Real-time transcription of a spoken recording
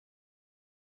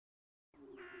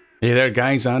Hey there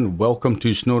guys, and welcome to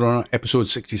Snowrunner episode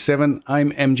 67.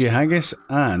 I'm MJ Haggis,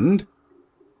 and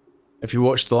if you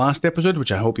watched the last episode,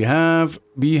 which I hope you have,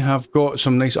 we have got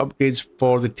some nice upgrades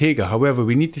for the Tayga. However,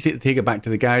 we need to take the Tayga back to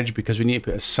the garage because we need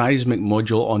to put a seismic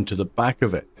module onto the back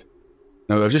of it.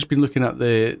 Now, I've just been looking at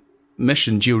the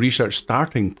mission Geo-Research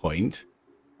starting point,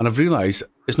 and I've realised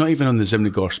it's not even on the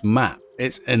Zimnegorsk map,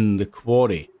 it's in the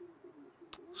Quarry.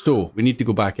 So, we need to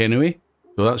go back anyway.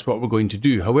 So that's what we're going to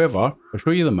do. However, I'll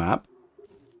show you the map.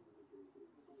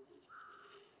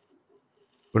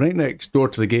 We're right next door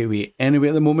to the gateway anyway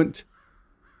at the moment.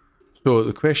 So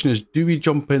the question is, do we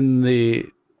jump in the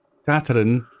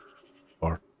Tatarin,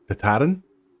 or Tatarin?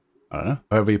 I don't know,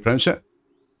 however you pronounce it,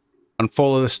 and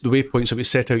follow the waypoints that we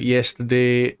set out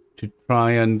yesterday to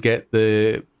try and get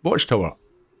the watchtower.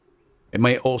 It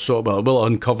might also, well, it will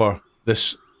uncover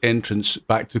this entrance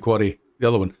back to the quarry, the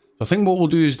other one. I think what we'll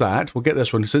do is that we'll get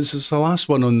this one since it's the last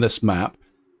one on this map,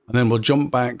 and then we'll jump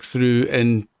back through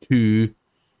into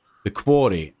the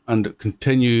quarry and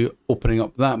continue opening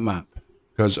up that map,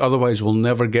 because otherwise we'll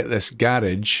never get this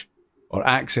garage or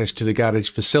access to the garage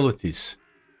facilities,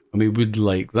 and we would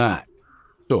like that.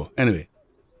 So anyway,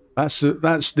 that's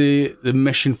the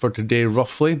mission for today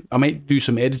roughly. I might do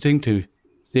some editing to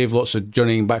save lots of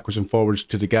journeying backwards and forwards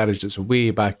to the garage that's way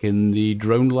back in the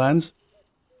drowned lands.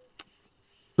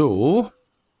 So,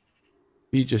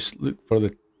 we just look for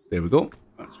the... There we go.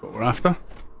 That's what we're after.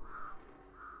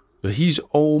 So he's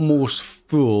almost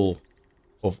full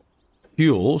of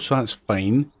fuel, so that's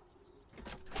fine.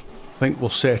 I think we'll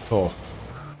set off.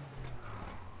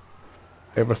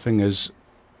 Everything is...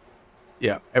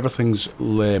 Yeah, everything's got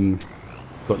the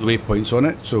waypoints on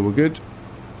it, so we're good.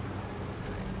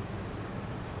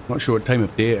 Not sure what time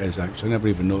of day it is, actually. I never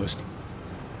even noticed.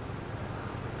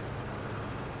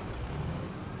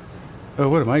 Oh,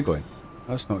 where am I going?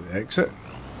 That's not the exit.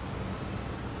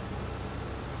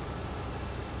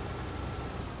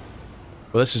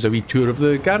 Well, this is a wee tour of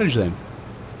the garage then.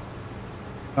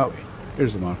 Oh, wait.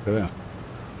 Here's the marker there.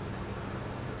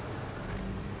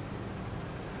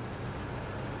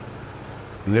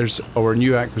 And there's our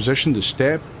new acquisition, the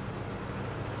step,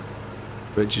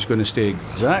 which is going to stay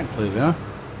exactly there.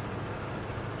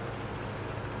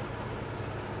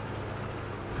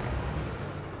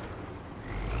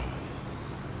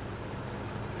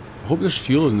 I hope there's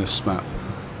fuel in this map.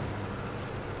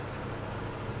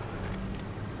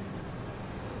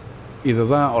 Either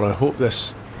that, or I hope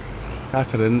this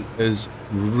Tatarin is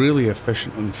really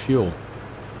efficient on fuel.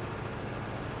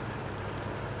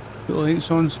 Put the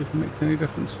lights on, see if it makes any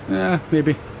difference. Yeah,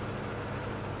 maybe.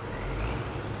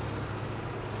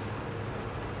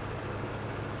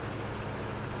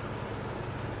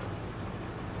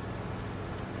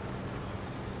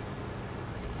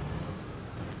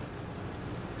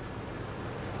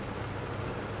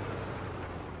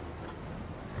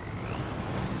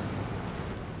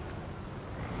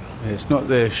 It's not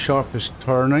the sharpest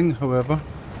turning, however.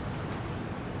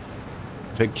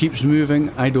 If it keeps moving,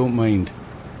 I don't mind.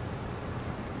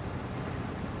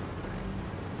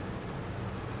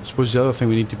 I suppose the other thing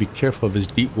we need to be careful of is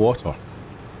deep water.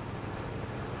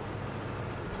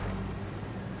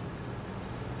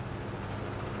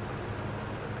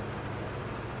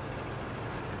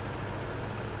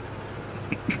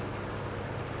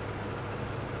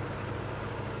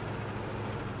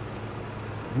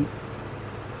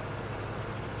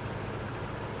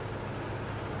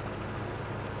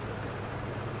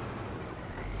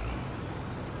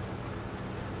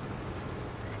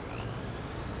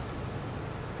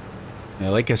 Now,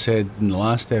 like I said in the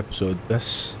last episode,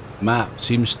 this map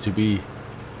seems to be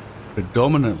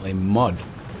predominantly mud.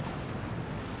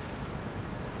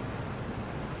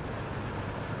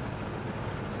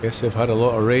 Guess they've had a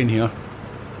lot of rain here.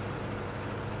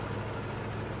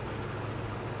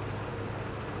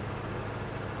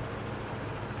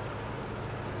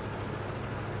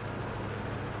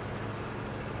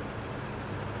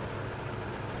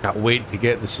 Can't wait to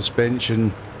get the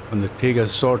suspension and the Tayga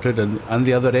sorted and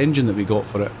the other engine that we got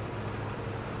for it.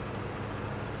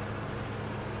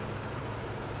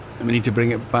 And we need to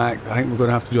bring it back. I think we're going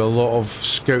to have to do a lot of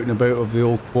scouting about of the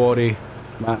old quarry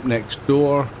map next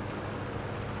door.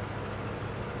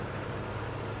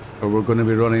 Or we're going to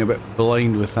be running a bit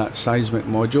blind with that seismic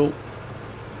module.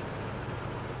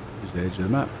 Here's the edge of the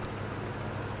map.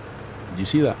 Did you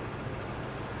see that?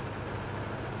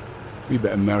 Wee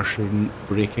bit of immersion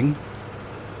braking.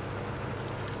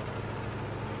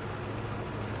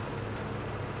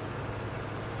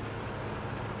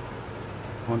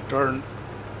 On turn.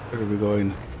 Where are we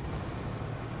going?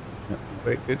 Yep,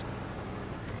 quite good.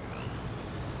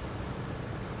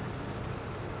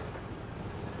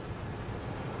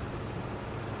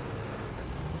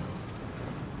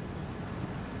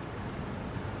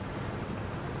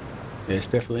 Yeah, it's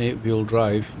definitely 8-wheel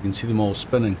drive. You can see them all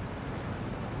spinning.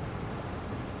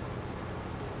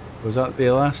 Was that the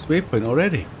last waypoint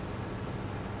already?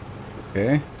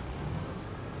 Okay.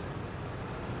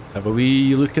 Let's have a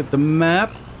wee look at the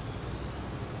map.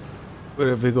 Where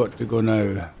have we got to go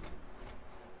now?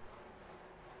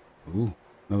 Ooh,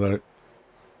 another...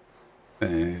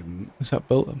 is that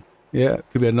built? Yeah, it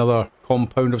could be another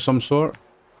compound of some sort.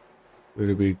 Where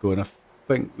are we going? I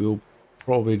think we'll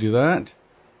probably do that.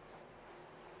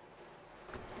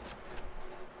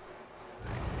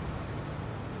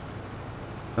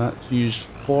 That's used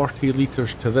 40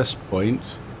 litres to this point,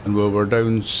 and we're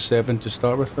down 7 to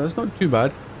start with. That's not too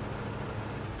bad.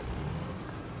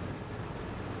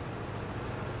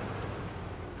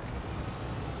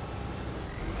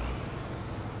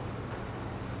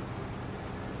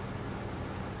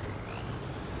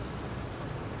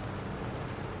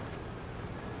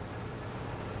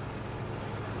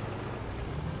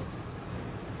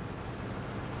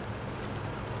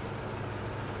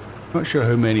 Not sure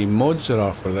how many mods there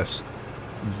are for this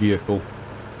vehicle.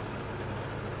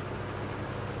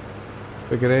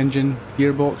 Bigger engine,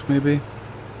 gearbox maybe?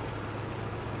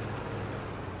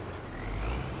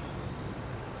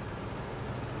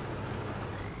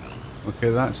 Okay,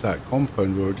 that's that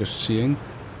compound we were just seeing.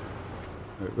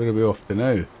 Right, where are we off to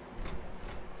now?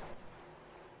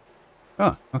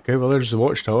 Ah, okay, well there's the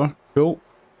watchtower. Cool.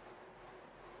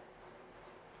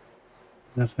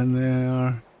 Nothing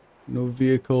there. No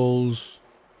vehicles.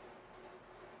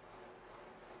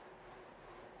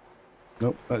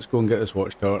 Nope, let's go and get this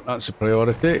watchtower. That's the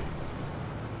priority.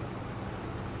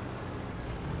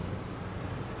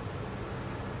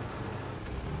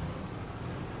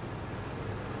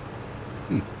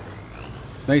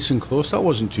 Nice and close. That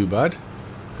wasn't too bad.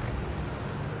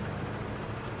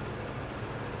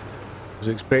 I was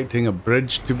expecting a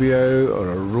bridge to be out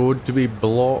or a road to be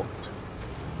blocked.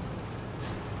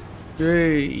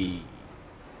 Hey!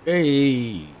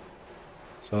 Hey!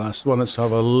 It's the last one. Let's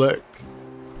have a look.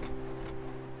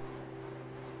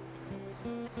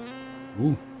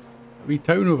 Ooh, a wee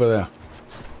town over there.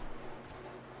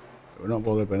 We're not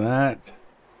bothered by that.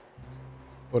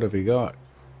 What have we got?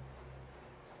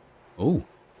 Oh,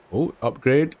 oh,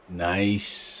 upgrade.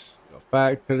 Nice. Got a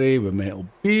factory with metal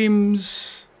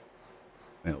beams.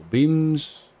 Metal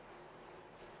beams.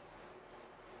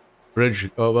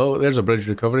 Bridge. Oh, well, there's a bridge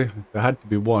recovery. There had to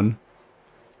be one.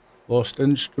 Lost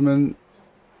instrument.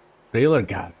 Trailer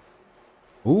garage.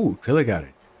 Ooh, trailer garage.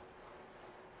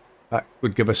 That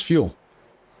would give us fuel.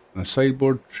 And a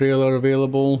sideboard trailer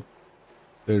available.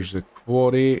 There's the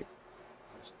quarry.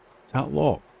 Is that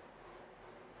locked?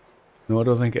 No, I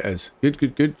don't think it is. Good,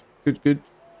 good, good. Good, good.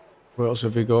 What else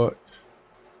have we got?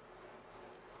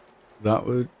 That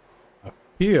would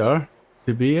appear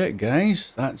to be it,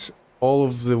 guys. That's all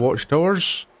of the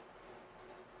watchtowers.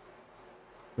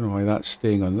 Don't know why that's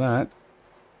staying on that.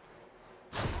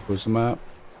 Close the map.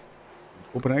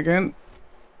 Open it again.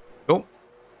 Go.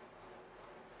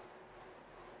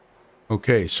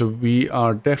 Okay, so we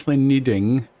are definitely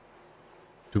needing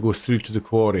to go through to the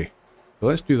quarry. So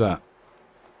let's do that.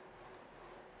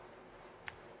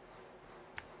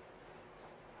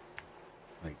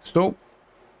 Like so.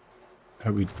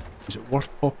 How we... Is it worth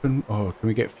popping? Oh, can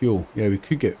we get fuel? Yeah, we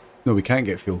could get... No, we can't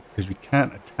get fuel because we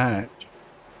can't attach.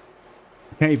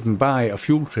 We can't even buy a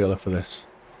fuel trailer for this.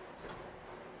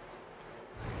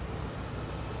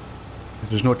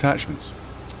 If there's no attachments.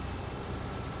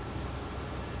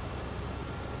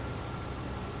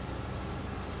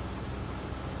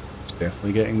 It's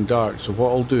definitely getting dark. So what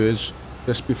I'll do is,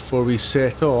 just before we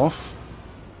set off,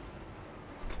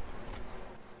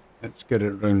 let's get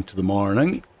it round to the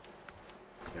morning.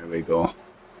 There we go.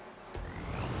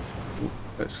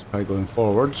 Let's try going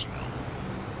forwards.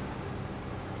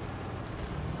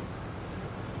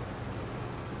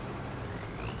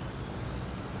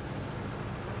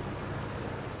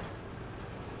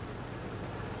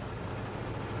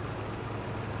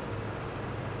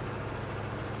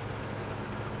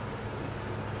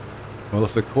 Well,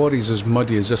 if the quarry's as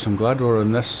muddy as this, I'm glad we're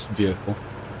in this vehicle.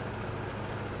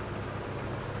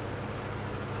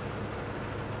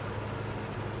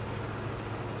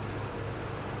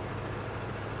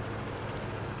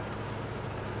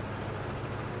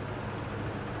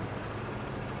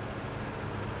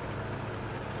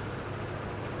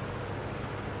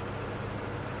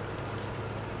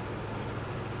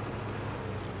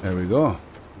 There we go.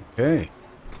 Okay.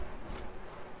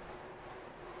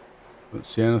 Don't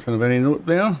see anything of any note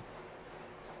there.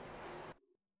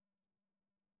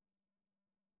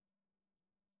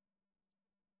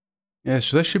 Yeah,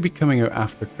 so this should be coming out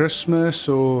after Christmas.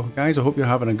 So, guys, I hope you're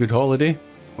having a good holiday.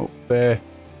 Hope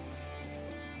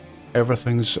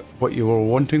everything's what you were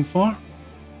wanting for.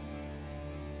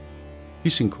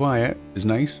 Peace and quiet is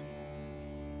nice.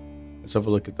 Let's have a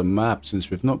look at the map since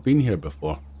we've not been here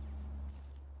before.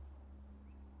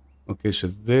 Okay, so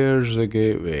there's the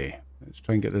gateway. Let's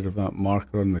try and get rid of that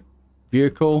marker on the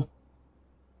vehicle.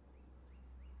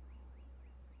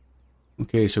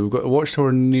 Okay, so we've got a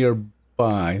watchtower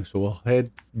nearby, so we'll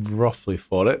head roughly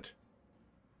for it.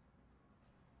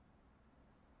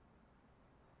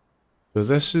 So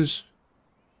this is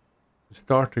the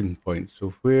starting point.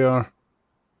 So where...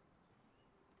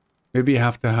 Maybe you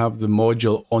have to have the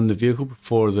module on the vehicle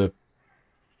before the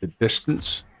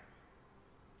distance.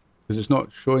 Because it's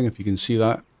not showing if you can see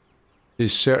that. It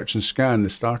says search and scan the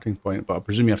starting point, but I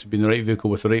presume you have to be in the right vehicle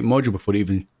with the right module before it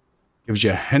even gives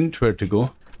you a hint where to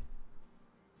go.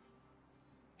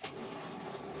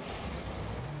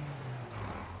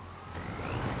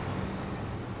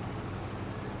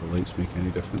 The lights make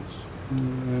any difference?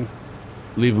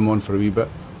 Leave them on for a wee bit.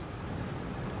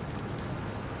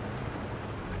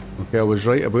 Okay, I was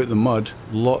right about the mud.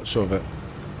 Lots of it.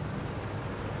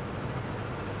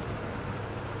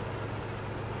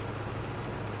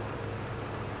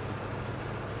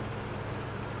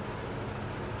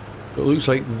 It looks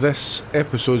like this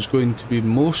episode is going to be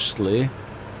mostly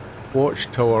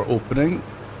watchtower opening.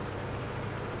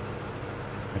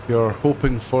 If you're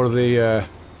hoping for the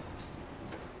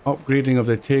upgrading of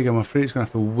the Tayga, I'm afraid it's going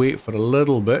to have to wait for a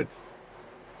little bit.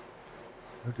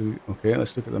 How do we... Okay,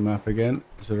 let's look at the map again.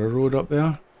 Is there a road up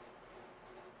there?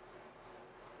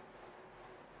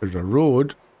 There's a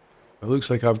road. It looks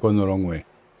like I've gone the wrong way.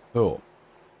 So.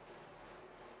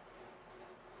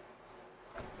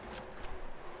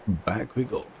 Back we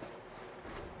go.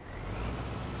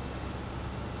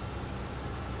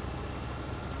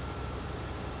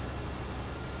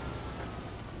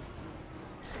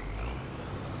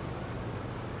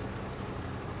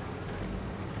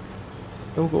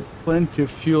 Still got plenty of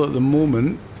fuel at the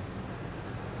moment.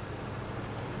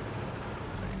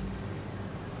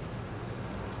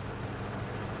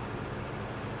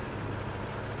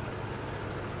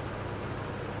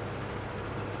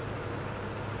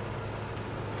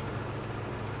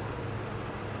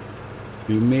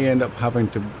 We may end up having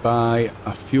to buy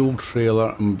a fuel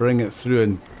trailer and bring it through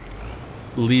and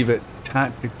leave it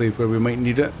tactically where we might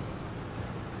need it.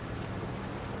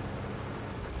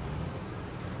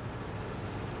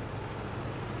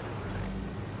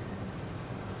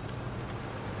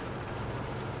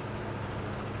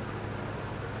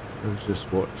 There's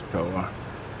this watchtower.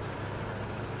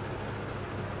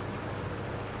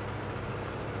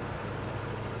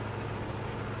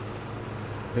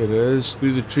 There it is,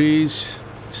 through the trees.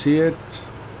 See it?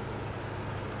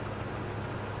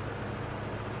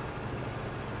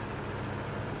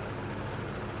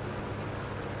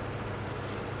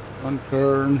 One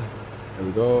turn. There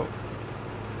we go.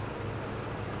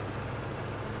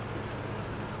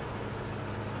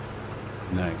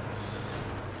 Nice.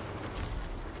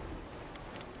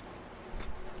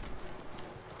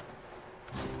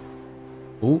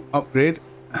 Oh, upgrade.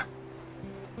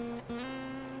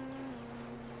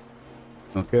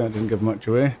 Okay, that didn't give much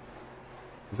away.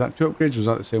 Is that two upgrades or is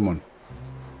that the same one?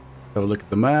 Have a look at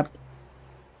the map.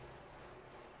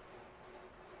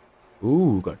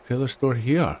 Ooh, got a trailer store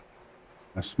here.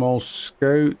 A small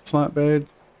scout flatbed.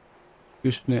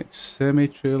 Gooseneck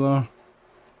semi-trailer.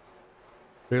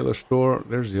 Trailer store.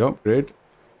 There's the upgrade.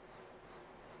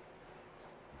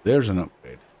 There's an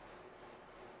upgrade.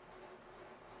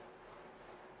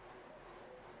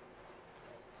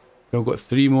 Still got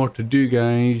 3 more to do,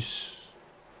 guys.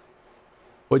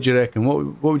 What do you reckon?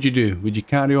 What would you do? Would you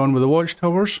carry on with the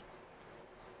watchtowers?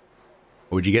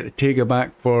 Or would you get the Tayga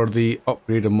back for the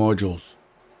upgraded modules?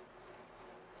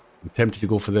 I'm tempted to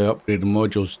go for the upgraded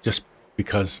modules just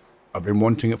because I've been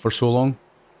wanting it for so long.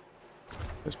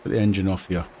 Let's put the engine off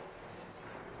here.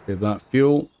 Save that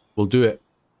fuel. We'll do it.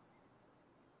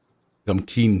 I'm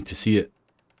keen to see it.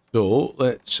 So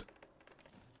let's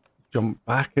jump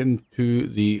back into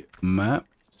the map.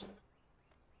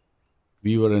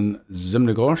 We were in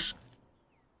Zimnegorsk.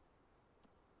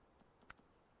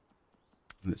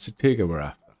 And it's the Tayga we're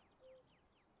after.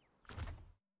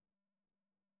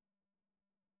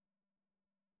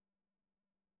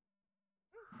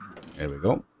 There we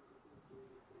go.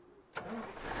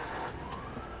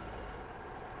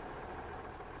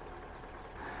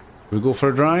 We go for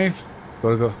a drive.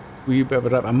 Gotta go a wee bit of a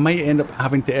rip. I might end up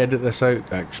having to edit this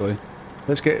out actually.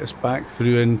 Let's get us back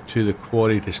through into the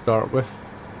quarry to start with.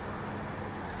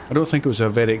 I don't think it was a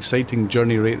very exciting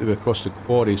journey right the way across the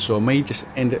quarry, so I might just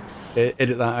edit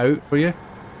that out for you.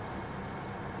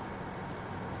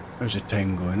 How's the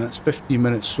time going? That's 15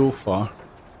 minutes so far.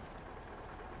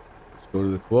 Go to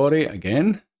the quarry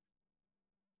again.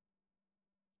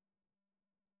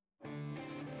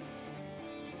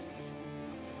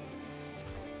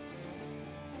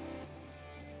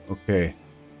 Okay.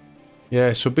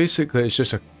 Yeah, so basically it's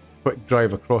just a quick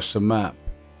drive across the map.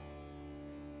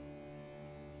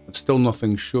 But still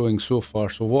nothing showing so far.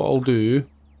 So what I'll do...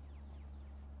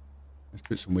 Let's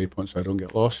put some waypoints so I don't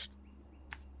get lost.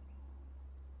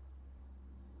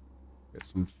 Get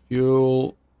some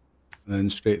fuel. And then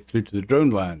straight through to the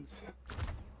drowned lands.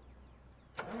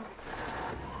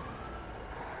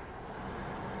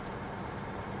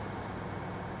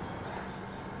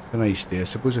 A nice day. I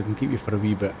suppose I can keep you for a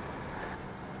wee bit.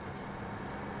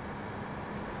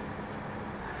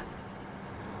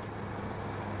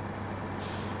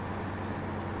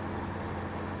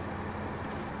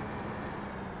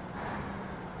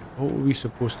 What were we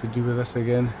supposed to do with this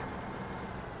again?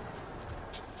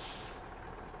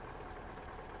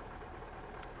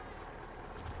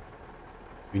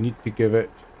 We need to give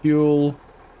it fuel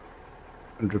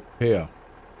and repair.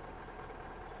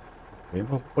 Okay,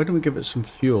 well, why don't we give it some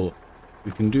fuel?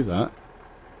 We can do that.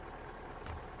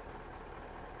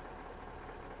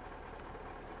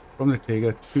 From the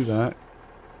Tayga to that.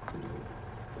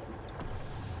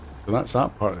 So that's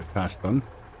that part of the task done.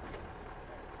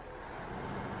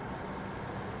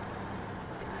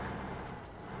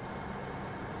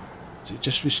 Does it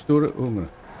just restore it? Oh, I'm gonna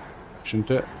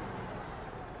shouldn't it?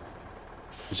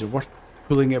 Is it worth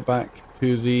pulling it back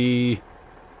to the...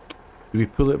 Do we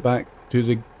pull it back to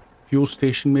the fuel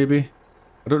station maybe?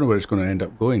 I don't know where it's going to end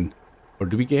up going. Or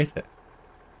do we get it?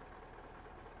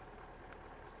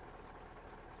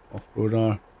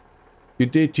 Off-roader.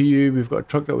 Good day to you. We've got a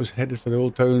truck that was headed for the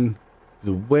old town to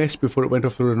the west before it went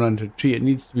off the road and ran into a tree. It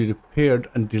needs to be repaired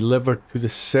and delivered to the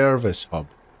service hub.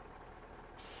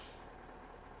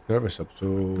 Service hub.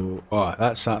 So, oh,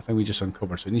 that's that thing we just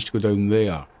uncovered. So it needs to go down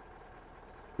there.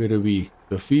 Where are we?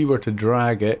 So if we were to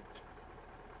drag it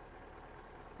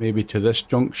maybe to this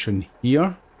junction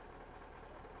here.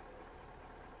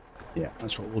 Yeah,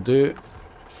 that's what we'll do.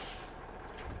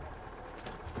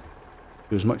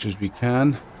 Do as much as we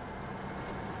can.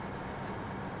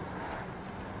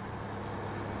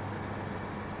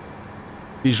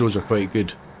 These roads are quite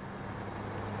good.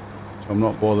 So I'm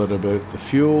not bothered about the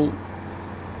fuel.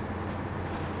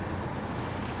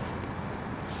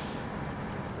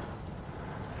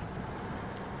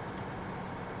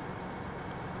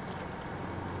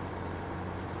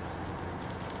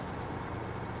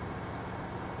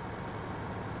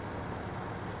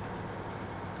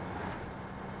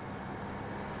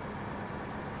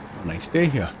 Nice day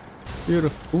here.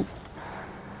 Beautiful. Ooh.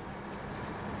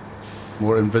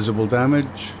 More invisible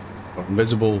damage. Or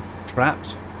invisible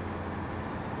traps.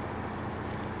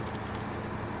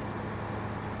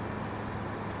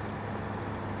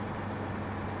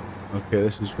 Okay,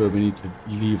 this is where we need to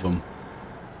leave them.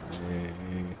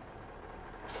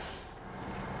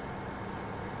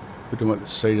 Put him at the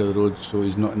side of the road so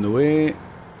he's not in the way.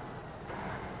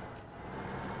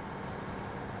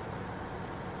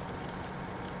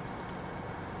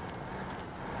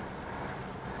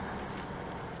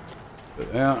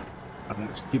 There, and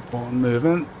let's keep on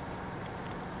moving.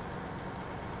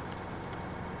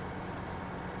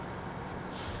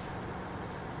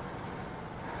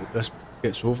 Hope this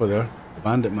gets over there. The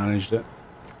bandit managed it.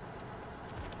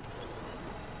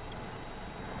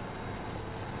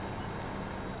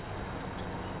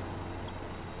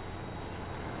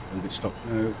 Don't get stuck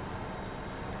now.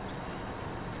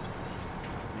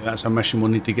 Yeah, that's a mission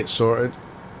we'll need to get sorted.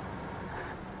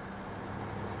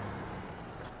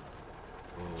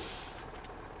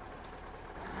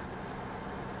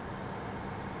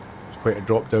 Quite a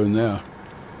drop down there.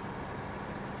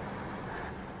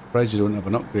 Surprised you don't have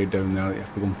an upgrade down there that you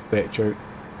have to go and fetch out.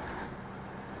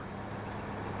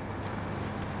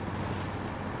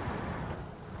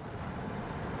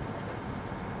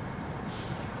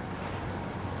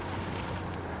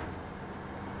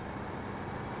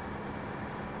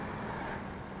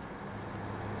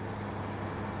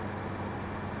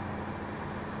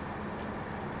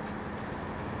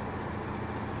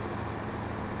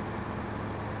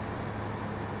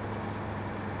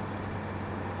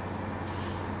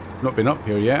 Not been up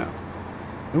here yet.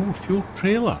 Oh, fuel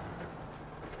trailer.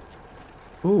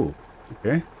 Oh,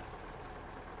 okay.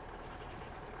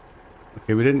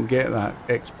 Okay, we didn't get that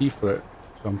XP for it,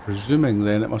 so I'm presuming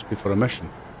then it must be for a mission.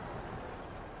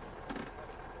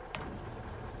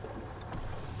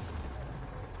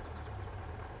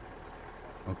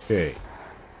 Okay.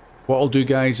 What I'll do,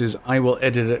 guys, is I will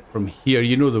edit it from here.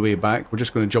 You know the way back. We're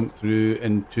just going to jump through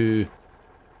into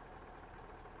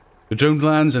the drowned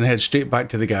lands and head straight back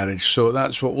to the garage. So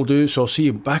that's what we'll do. So I'll see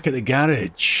you back at the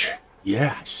garage.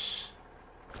 Yes.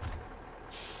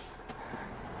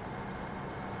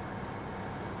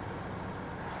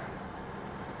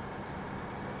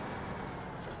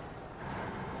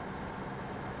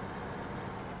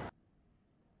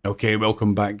 Okay,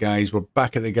 welcome back, guys. We're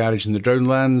back at the garage in the drowned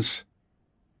lands.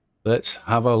 Let's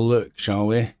have a look, shall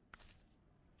we?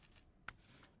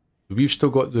 We've still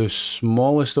got the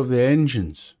smallest of the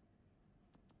engines.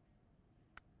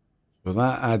 So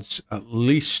that adds at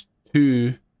least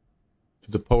 2 to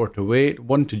the power to weight,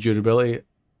 1 to durability,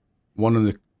 1 on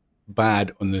the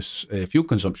bad on this fuel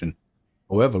consumption.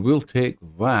 However, we'll take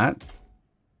that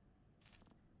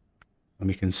and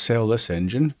we can sell this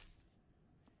engine.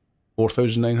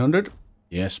 4,900.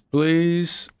 Yes,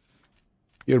 please.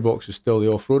 Gearbox is still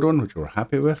the off-road one, which we're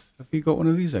happy with. Have you got one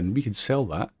of these in? We could sell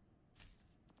that.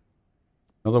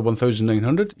 Another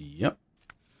 1,900. Yep.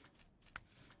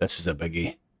 This is a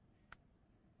biggie.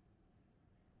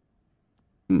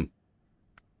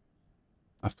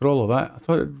 After all of that, I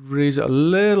thought it'd raise it a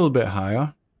little bit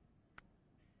higher.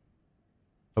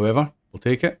 However, we'll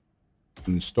take it.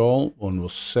 Install, and we'll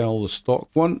sell the stock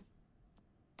one.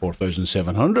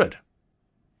 4,700.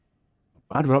 Not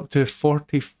bad, we're up to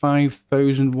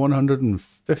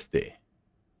 45,150.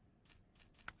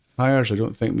 Tires, I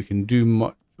don't think we can do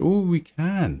much. Oh, we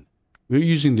can. We're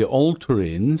using the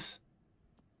all-terrains.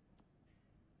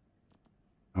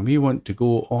 And we want to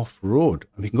go off-road.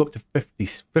 And we can go up to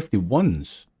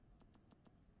 51s.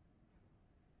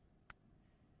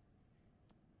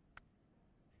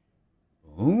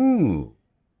 Oh.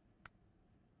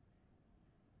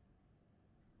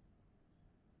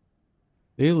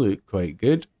 They look quite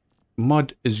good.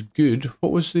 Mud is good.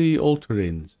 What was the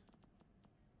all-terrains?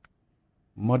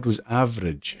 Mud was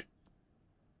average.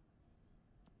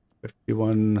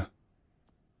 51.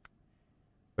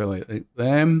 Well, I like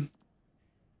them.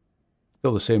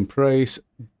 Still the same price.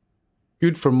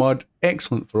 Good for mud.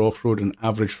 Excellent for off-road and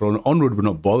average for on-road we're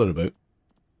not bothered about.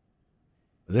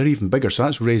 But they're even bigger, so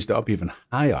that's raised it up even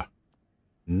higher.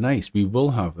 Nice. We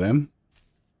will have them.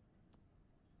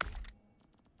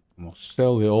 We'll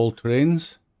sell the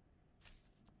all-terrains.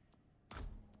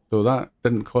 So that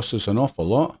didn't cost us an awful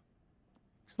lot.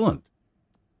 Excellent.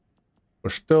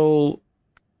 We're still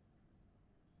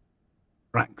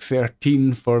rank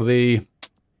 13 for the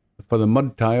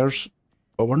mud tires.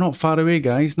 But we're not far away,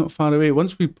 guys. Not far away.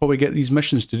 Once we probably get these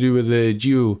missions to do with the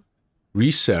geo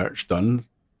research done.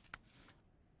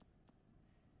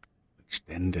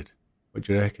 Extended. What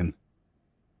do you reckon?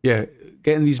 Yeah,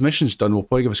 getting these missions done will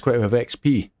probably give us quite a bit of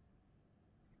XP.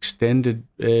 Extended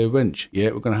winch. Yeah,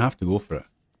 we're going to have to go for it.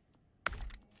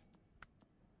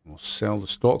 We'll sell the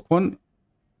stock one.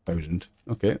 1,000.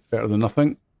 Okay, better than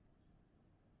nothing.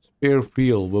 Spare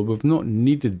wheel. Well, we've not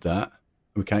needed that.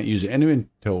 We can't use it anyway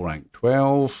until rank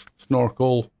 12.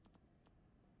 Snorkel.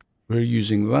 We're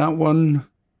using that one.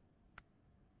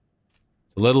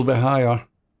 It's a little bit higher.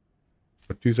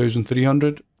 For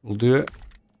 2,300. We'll do it.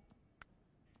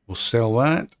 We'll sell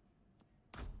that.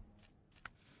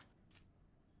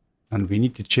 And we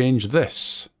need to change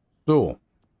this. So,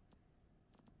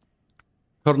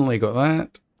 currently got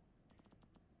that.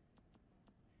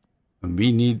 And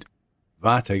we need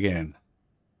that again.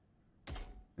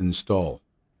 Install.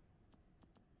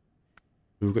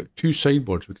 We've got 2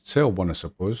 sideboards. We could sell one, I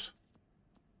suppose.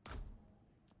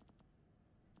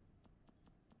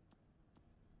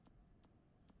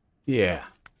 Yeah.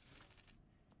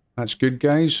 That's good,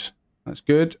 guys. That's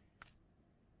good.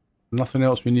 Nothing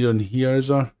else we need on here, is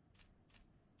there?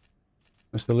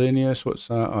 Miscellaneous, what's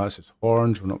that? Oh, that's its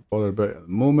horns. We're not bothered about it at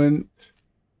the moment.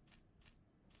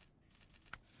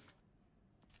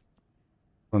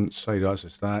 Front side, that's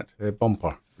just that.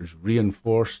 Bumper is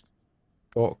reinforced.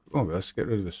 Stock. Oh, let's get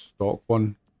rid of the stock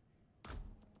one.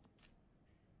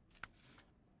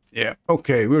 Yeah,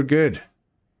 okay, we're good.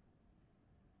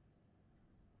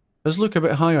 Does look a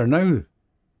bit higher now.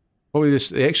 Probably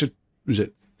the extra, was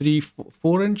it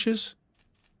 4 inches?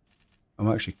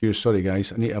 I'm actually curious. Sorry,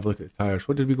 guys. I need to have a look at the tyres.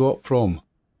 What did we go up from? So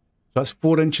that's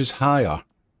 4 inches higher.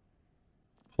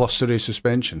 Plus the race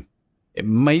suspension. It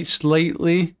might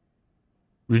slightly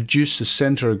reduce the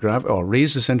centre of gravity, or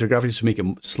raise the centre of gravity to make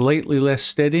it slightly less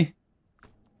steady.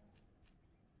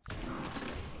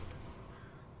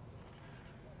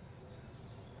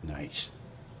 Nice.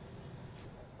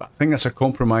 But I think that's a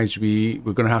compromise we're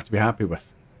going to have to be happy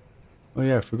with. Oh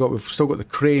yeah, I forgot we've still got the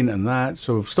crane and that,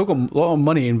 so we've still got a lot of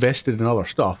money invested in other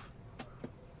stuff.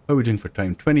 How are we doing for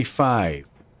time? 25.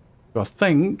 So I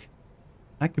think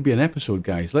that could be an episode,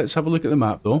 guys. Let's have a look at the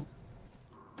map though.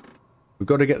 We've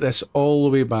got to get this all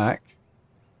the way back.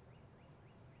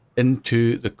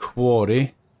 into the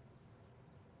quarry.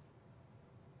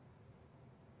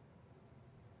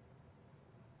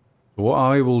 So what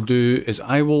I will do is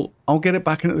I'll get it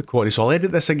back into the quarry. So I'll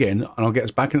edit this again and I'll get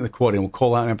us back into the quarry and we'll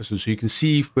call that an episode so you can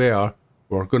see where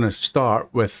we're going to start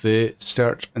with the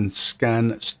search and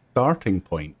scan starting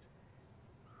point.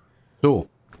 So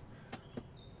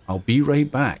I'll be right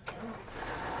back.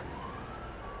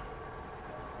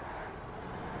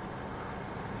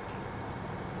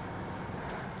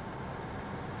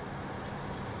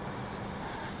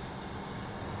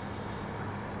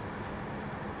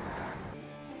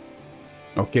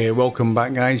 Okay, welcome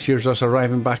back guys. Here's us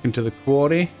arriving back into the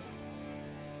quarry.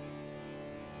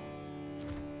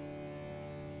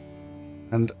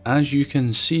 And as you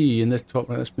can see in the top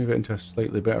right, let's move it into a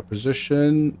slightly better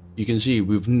position. You can see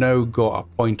we've now got a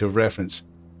point of reference.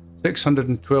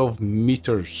 612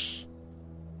 meters.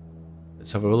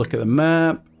 Let's have a look at the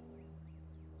map.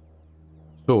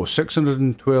 So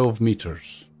 612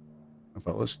 meters. In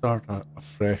fact, let's start a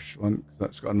fresh one.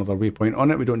 That's got another waypoint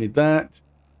on it. We don't need that.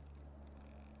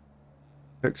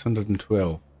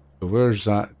 612. So where's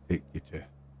that take you to?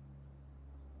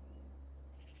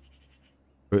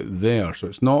 About there. So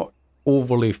it's not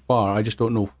overly far. I just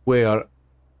don't know where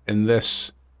in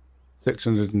this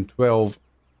 612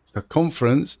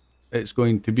 circumference it's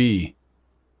going to be.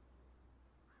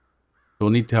 So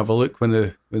we'll need to have a look when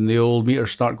the old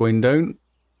meters start going down.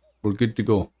 We're good to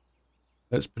go.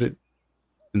 Let's put it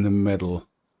in the middle.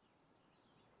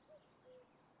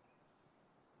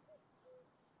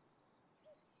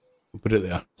 We'll put it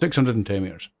there, 610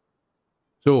 meters.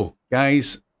 So,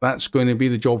 guys, that's going to be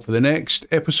the job for the next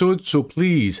episode. So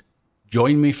please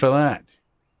join me for that.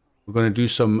 We're going to do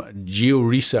some geo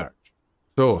research.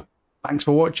 So, thanks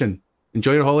for watching.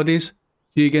 Enjoy your holidays.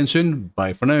 See you again soon.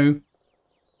 Bye for now.